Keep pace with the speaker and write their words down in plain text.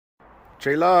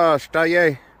Chela,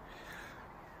 staye.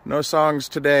 No songs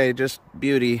today, just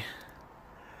beauty.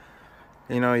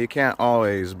 You know, you can't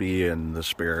always be in the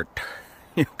spirit.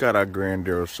 You gotta ground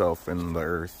yourself in the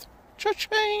earth.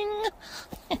 Cha-ching!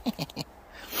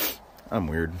 I'm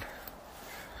weird.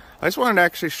 I just wanted to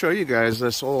actually show you guys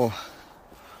this whole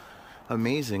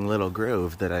amazing little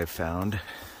grove that I found.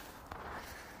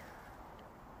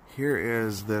 Here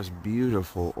is this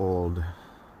beautiful old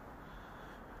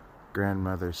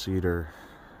grandmother cedar.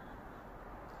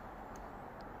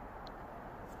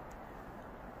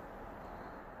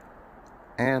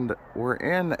 And we're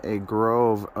in a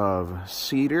grove of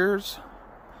cedars,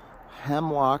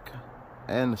 hemlock,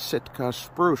 and Sitka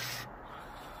spruce.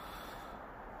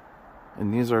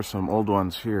 And these are some old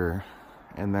ones here.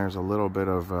 And there's a little bit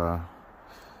of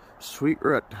sweet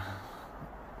root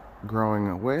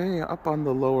growing way up on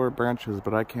the lower branches,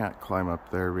 but I can't climb up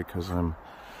there because I'm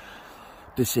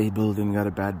disabled and got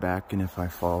a bad back, and if I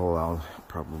fall, I'll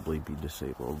probably be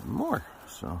disabled more.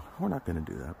 So we're not going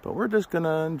to do that, but we're just going to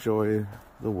enjoy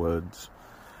the woods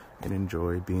and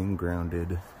enjoy being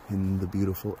grounded in the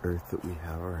beautiful earth that we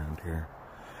have around here.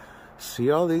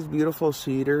 See all these beautiful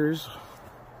cedars?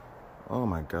 Oh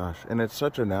my gosh, and it's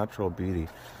such a natural beauty.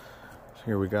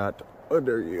 Here we got, what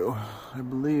are you? I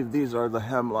believe these are the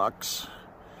hemlocks,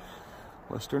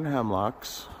 western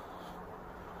hemlocks.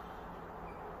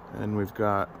 And we've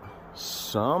got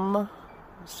some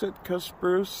Sitka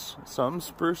spruce, some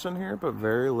spruce in here, but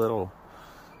very little.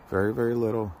 Very, very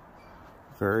little.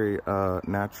 Very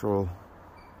natural,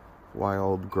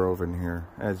 wild grove in here.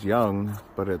 It's young,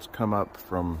 but it's come up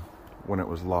from when it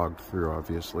was logged through,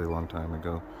 obviously, a long time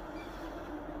ago.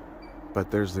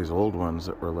 But there's these old ones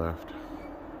that were left.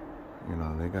 You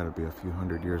know, they gotta be a few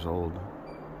hundred years old.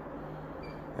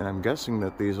 And I'm guessing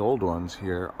that these old ones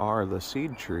here are the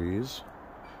seed trees,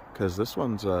 because this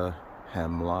one's a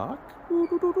hemlock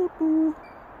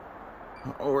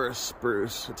or a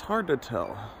spruce. It's hard to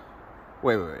tell.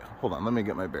 Wait, hold on, let me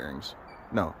get my bearings.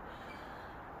 No,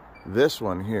 this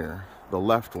one here, the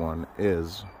left one,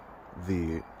 is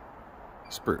the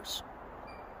spruce.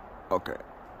 Okay.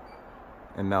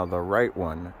 And now the right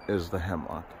one is the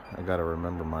hemlock. I gotta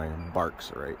remember my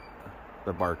barks right.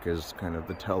 The bark is kind of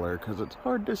the teller because it's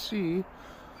hard to see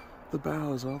the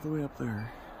boughs all the way up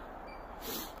there.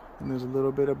 And there's a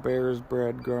little bit of bear's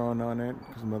bread growing on it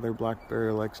because Mother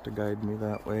Blackberry likes to guide me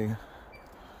that way.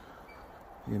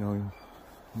 You know,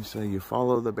 you say you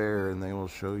follow the bear and they will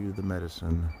show you the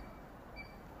medicine.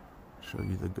 Show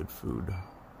you the good food.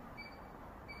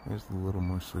 There's the little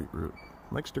more sweet root.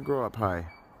 Likes to grow up high.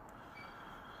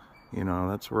 You know,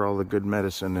 that's where all the good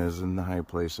medicine is, in the high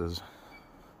places.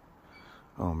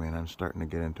 Oh man, I'm starting to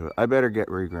get into it. I better get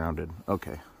regrounded.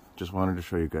 Okay, just wanted to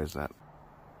show you guys that.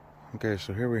 Okay,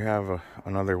 so here we have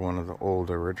another one of the old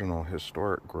original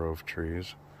historic grove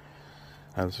trees.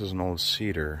 This is an old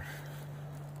cedar.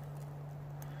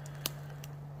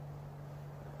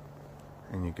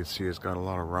 And you can see it's got a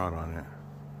lot of rot on it.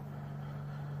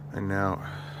 And now,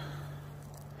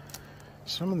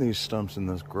 some of these stumps in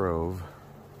this grove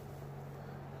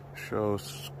show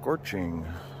scorching.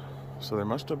 So there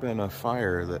must have been a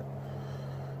fire that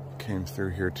came through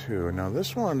here too. And now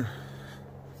this one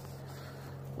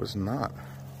was not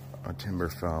a timber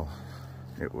fell.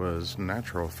 It was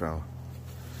natural fell.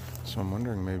 So I'm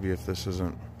wondering maybe if this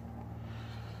isn't,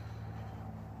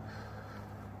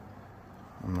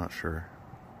 I'm not sure,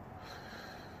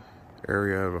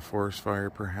 area of a forest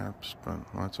fire perhaps, but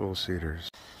lots of old cedars.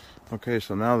 Okay,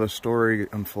 so now the story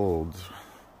unfolds.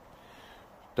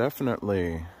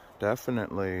 Definitely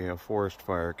a forest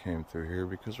fire came through here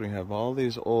because we have all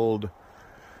these old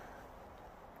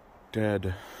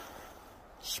dead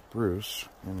spruce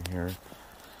in here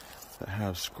that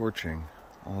have scorching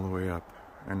all the way up.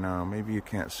 And now maybe you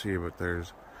can't see, but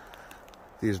there's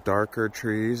these darker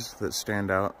trees that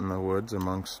stand out in the woods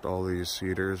amongst all these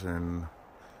cedars and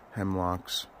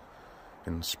hemlocks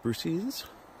and spruces.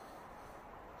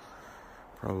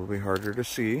 Probably harder to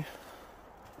see.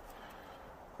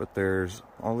 But there's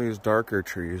all these darker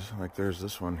trees, like there's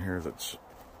this one here that's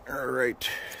right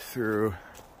through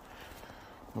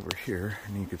over here,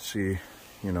 and you can see,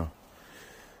 you know,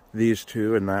 these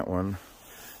two and that one.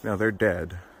 Now they're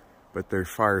dead, but they're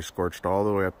fire scorched all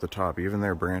the way up the top, even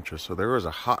their branches. So there was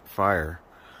a hot fire,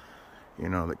 you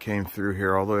know, that came through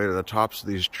here all the way to the tops of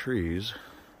these trees.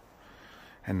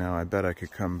 And now I bet I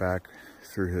could come back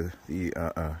through the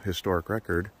historic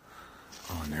record.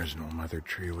 Oh, and there's an old mother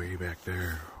tree way back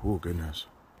there. Oh, goodness.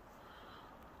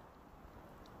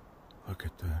 Look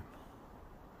at that.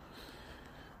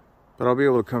 But I'll be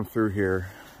able to come through here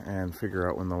and figure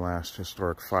out when the last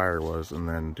historic fire was, and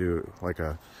then do like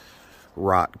a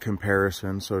rot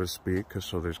comparison, so to speak,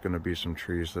 so there's going to be some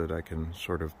trees that I can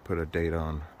sort of put a date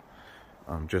on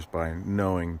just by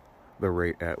knowing the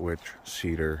rate at which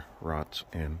cedar rots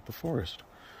in the forest.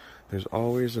 There's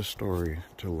always a story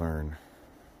to learn,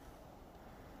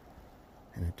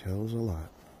 and it tells a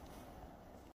lot.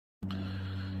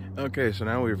 Okay, so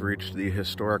now we've reached the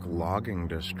historic logging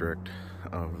district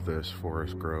of this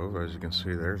forest grove. As you can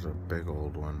see, there's a big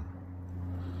old one.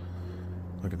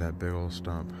 Look at that big old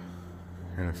stump,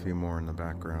 and a few more in the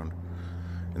background.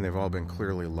 And they've all been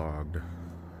clearly logged.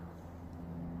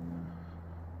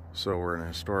 So we're in a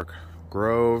historic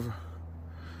grove,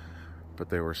 but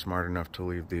they were smart enough to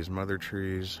leave these mother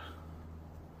trees.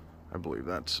 I believe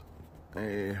that's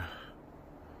a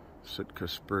Sitka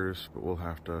spruce, but we'll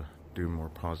have to do more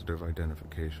positive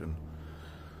identification.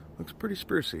 Looks pretty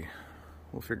sprucey.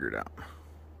 We'll figure it out.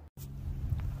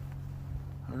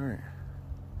 Alright.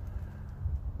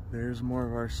 There's more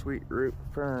of our sweet root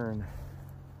fern.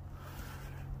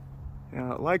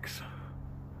 Now it likes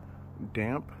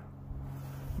damp,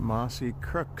 mossy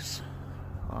crooks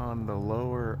on the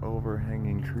lower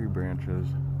overhanging tree branches.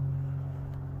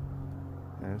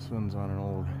 And this one's on an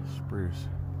old spruce.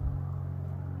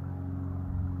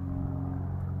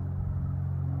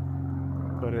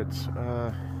 But it's,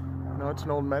 no, it's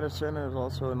an old medicine. It's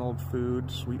also an old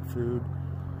food, sweet food.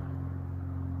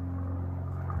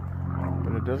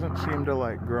 But it doesn't seem to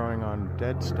like growing on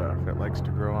dead stuff. It likes to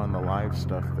grow on the live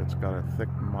stuff that's got a thick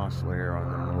moss layer on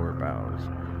the lower boughs.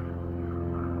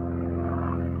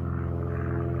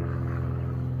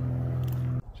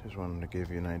 Just wanted to give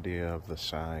you an idea of the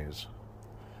size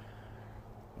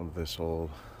of this old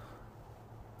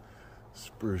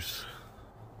spruce.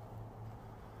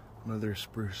 Mother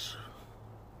spruce.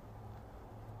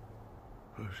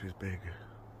 Oh, she's big.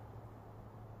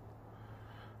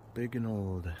 Big and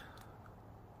old.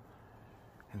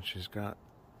 And she's got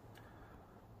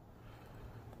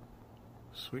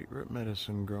sweet root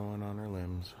medicine growing on her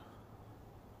limbs.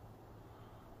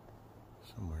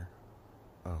 Somewhere.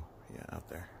 Oh, yeah, out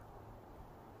there.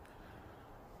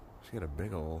 She had a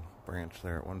big old branch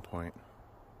there at one point.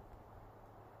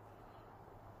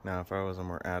 Now, if I was a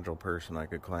more agile person, I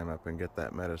could climb up and get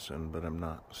that medicine, but I'm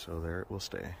not, so there it will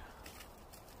stay.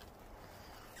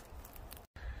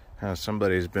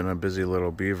 Somebody's been a busy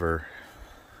little beaver.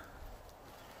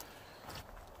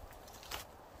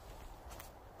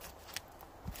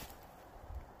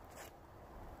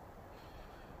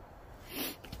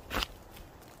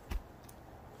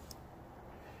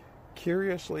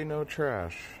 Curiously, no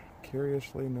trash.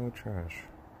 Curiously, no trash.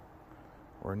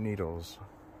 Or needles,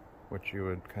 which you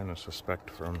would kind of suspect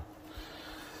from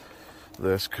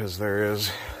this, because there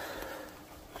is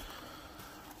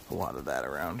a lot of that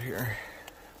around here.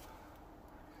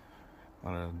 A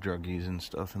lot of druggies and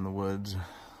stuff in the woods,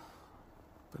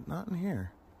 but not in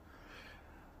here.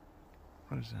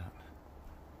 What is that?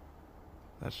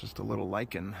 That's just a little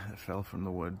lichen that fell from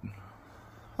the wood.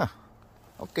 Huh.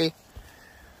 Okay.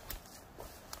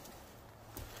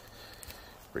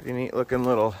 Pretty neat looking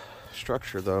little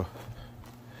structure though.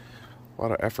 A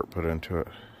lot of effort put into it.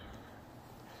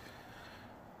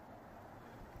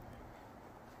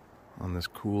 On this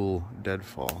cool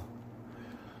deadfall.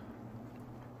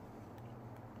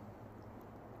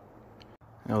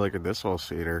 Now look at this old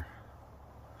cedar.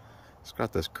 It's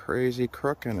got this crazy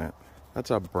crook in it.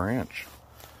 That's a branch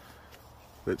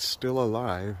that's still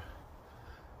alive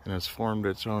and has formed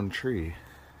its own tree.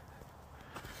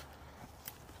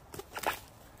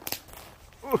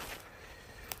 Ooh.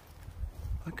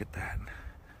 Look at that.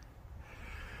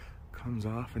 Comes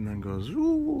off and then goes,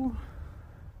 ooh.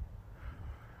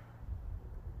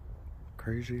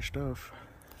 Crazy stuff.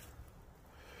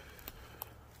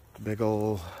 Big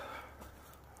ol'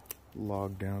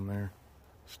 log down there,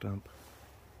 stump.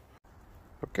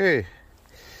 Okay,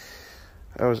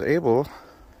 I was able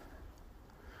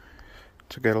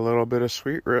to get a little bit of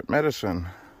sweet root medicine,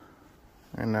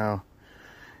 and now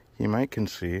you might can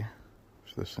see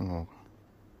if this thing will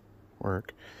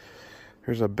work.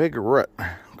 There's a big root,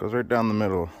 goes right down the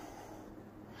middle,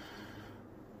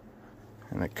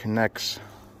 and it connects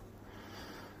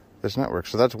this network.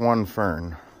 So that's one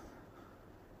fern.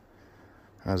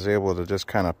 I was able to just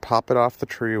kind of pop it off the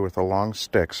tree with a long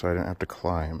stick so I didn't have to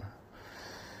climb.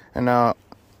 And now,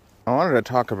 I wanted to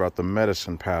talk about the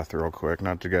medicine path real quick,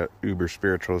 not to get uber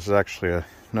spiritual. This is actually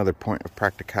another point of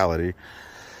practicality.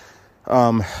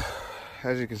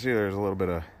 As you can see, there's a little bit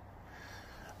of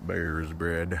bear's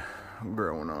bread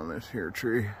growing on this here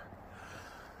tree.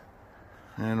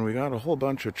 And we got a whole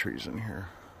bunch of trees in here.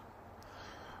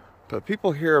 But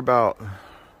people hear about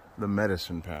the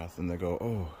medicine path and they go,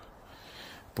 oh,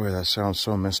 Boy, that sounds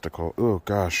so mystical. Oh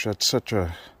gosh, that's such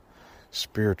a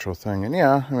spiritual thing. And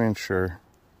yeah, I mean, sure,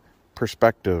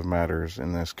 perspective matters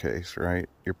in this case, right?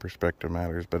 Your perspective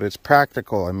matters, but it's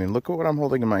practical. I mean, look at what I'm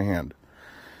holding in my hand.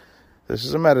 This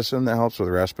is a medicine that helps with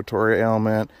respiratory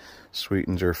ailment,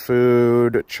 sweetens your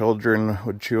food. Children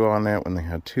would chew on it when they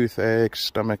had toothaches,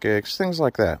 stomach aches, things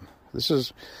like that. This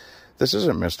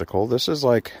isn't mystical. This is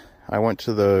like, I went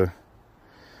to the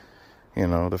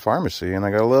pharmacy and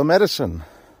I got a little medicine,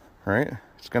 right?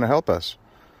 It's going to help us.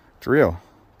 It's real.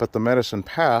 But the medicine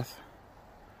path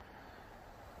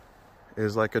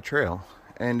is like a trail.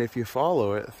 And if you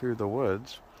follow it through the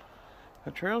woods,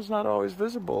 the trail's not always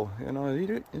visible.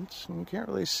 You can't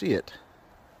really see it.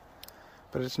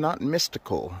 But it's not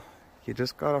mystical. You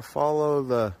just got to follow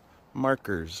the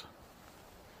markers.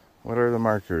 What are the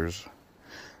markers?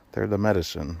 They're the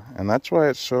medicine. And that's why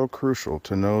it's so crucial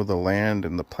to know the land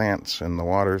and the plants and the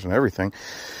waters and everything.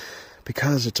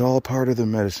 Because it's all part of the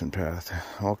medicine path.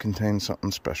 All contains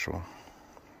something special.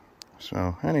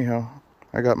 So anyhow,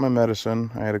 I got my medicine.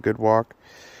 I had a good walk.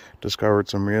 Discovered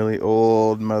some really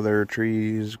old mother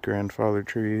trees, grandfather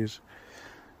trees.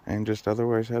 And just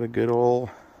otherwise had a good old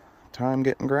time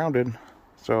getting grounded.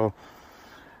 So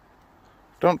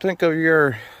don't think of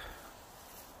your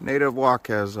native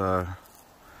walk as a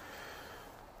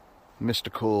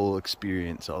mystical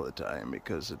experience all the time,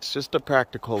 because it's just a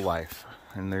practical life.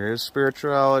 And there is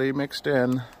spirituality mixed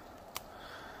in,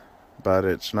 but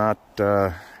it's not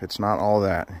all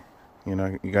that.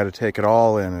 You got to take it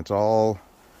all in. It's all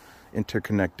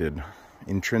interconnected,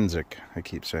 intrinsic, I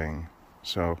keep saying.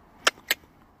 So,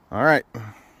 all right.